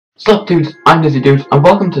Sup dudes, I'm Dizzy Dude, and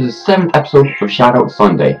welcome to the 7th episode of Shoutout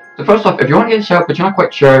Sunday. So first off, if you want to get a shout but you're not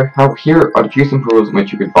quite sure how, here are the few simple rules in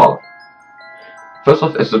which you can follow. First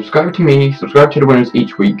off is subscribe to me, subscribe to the winners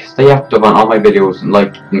each week, stay active on all my videos, and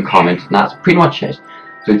like and comment, and that's pretty much it.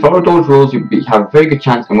 So if you follow those rules, you have a very good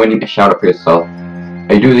chance in winning a shoutout for yourself.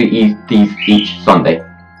 I do these each Sunday.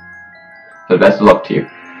 So best of luck to you.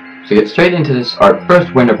 So get straight into this, our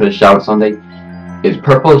first winner for the Shoutout Sunday is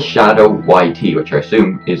Purple Shadow YT, which I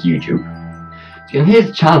assume is YouTube. See, and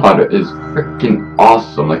his channel banner is freaking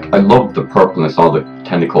awesome. Like, I love the purpleness, all the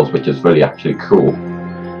tentacles, which is really actually cool.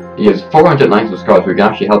 He has 409 subscribers, we can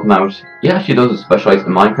actually help him out. He actually does specialize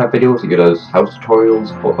in Minecraft videos. He does house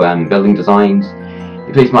tutorials, building designs.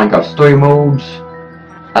 He plays Minecraft story mode.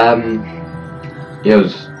 He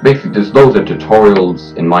has basically there's loads of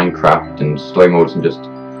tutorials in Minecraft and story modes, and just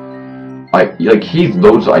he's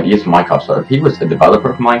loads of ideas for Minecraft. So if he was a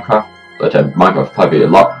developer for Minecraft, but Minecraft probably a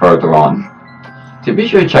lot further on. So be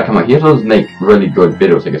sure to check him out. He does make really good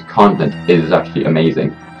videos. Like, his content is actually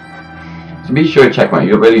amazing. So be sure to check him out.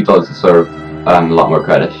 He really does deserve a lot more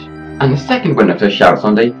credit. And the second winner for Shoutout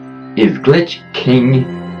Sunday is Glitch King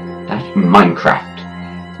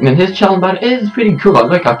Minecraft. And then his channel banner is pretty cool. I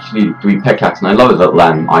like actually the pickaxe, and I love his little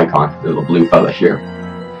icon, the little blue fella here.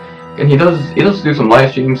 And he does do some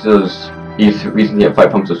live streams. He's recently had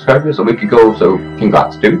 500 subscribers a week ago, so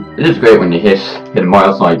congrats, dude. It is great when you hit a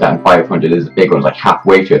milestone like that, and 500 is a big one, it's like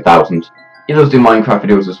halfway to 1,000. He does do Minecraft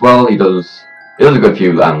videos as well. He does a good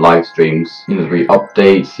few live streams. He does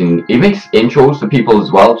updates, and he makes intros for people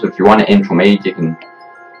as well. So if you want an intro made, you can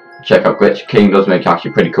check out Glitch King. He does make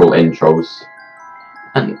actually pretty cool intros,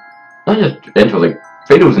 and not just intros, like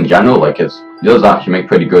videos in general. Like, he does actually make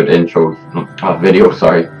pretty good intros, videos.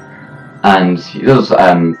 Sorry. And he does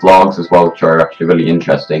vlogs as well, which are actually really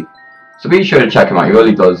interesting. So be sure to check him out. He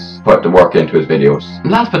really does put the work into his videos.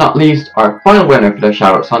 And last but not least, our final winner for the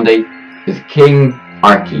Shoutout Sunday is King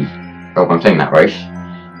Arky. I hope I'm saying that right.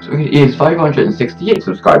 So he has 568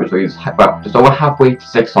 subscribers, so he's just over halfway to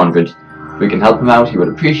 600. We can help him out, he would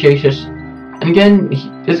appreciate it. And again,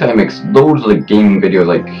 this guy makes loads of gaming videos.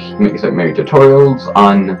 Like, he makes maybe tutorials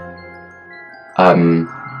on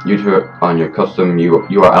YouTube, on your custom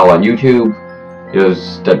URL on YouTube. He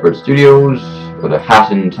does Deadbird Studios with a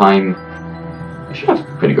hat in time. That's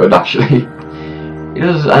pretty good, actually. He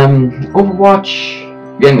does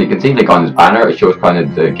Overwatch. Again, you can see on his banner, it shows kind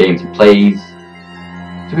of the games he plays.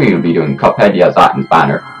 So he'll be doing Cuphead. He has that in his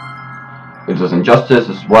banner. He does Injustice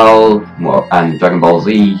as well, and Dragon Ball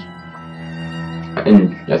Z.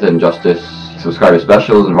 And yes, Injustice, subscriber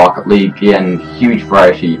specials and Rocket League. Again, huge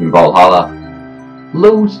variety in Valhalla.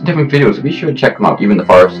 Loads of different videos, so be sure to check them out, even the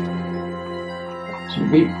first. So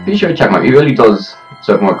be sure to check them out. He really does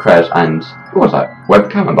deserve more credit. And what was that?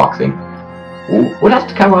 Webcam unboxing. Oh, well, that's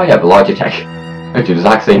the camera I have, the Logitech. Actually, the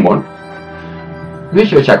exact same one. Be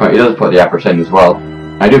sure to check him out. He does put the effort in as well.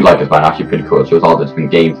 I do like his band, actually pretty cool. It shows all the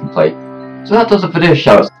different games he play. So that does it for this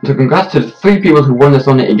shout. So congrats to the 3 people who won this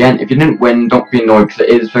Sunday. Again, if you didn't win, don't be annoyed, because it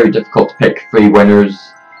is very difficult to pick 3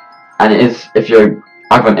 winners. And it is, if you're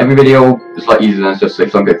on every video, it's a lot easier than it's just like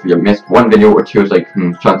something. If you missed 1 video or 2, it's like,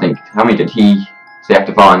 trying to think, how many did he stay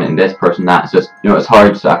active on, and this person that. It's just, it's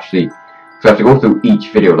hard to actually, so I have to go through each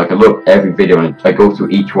video. Like, I look every video and I go through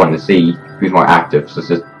each one to see who's more active. So it's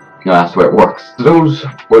just, that's the way it works. So those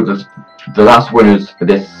were the last winners for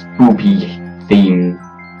this spooky theme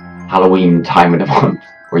Halloween time of the month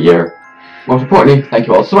or year. Most importantly, thank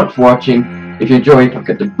you all so much for watching. If you enjoyed, don't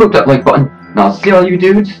forget to book that like button, and I'll see all you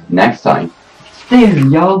dudes next time. Stay easy,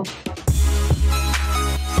 y'all.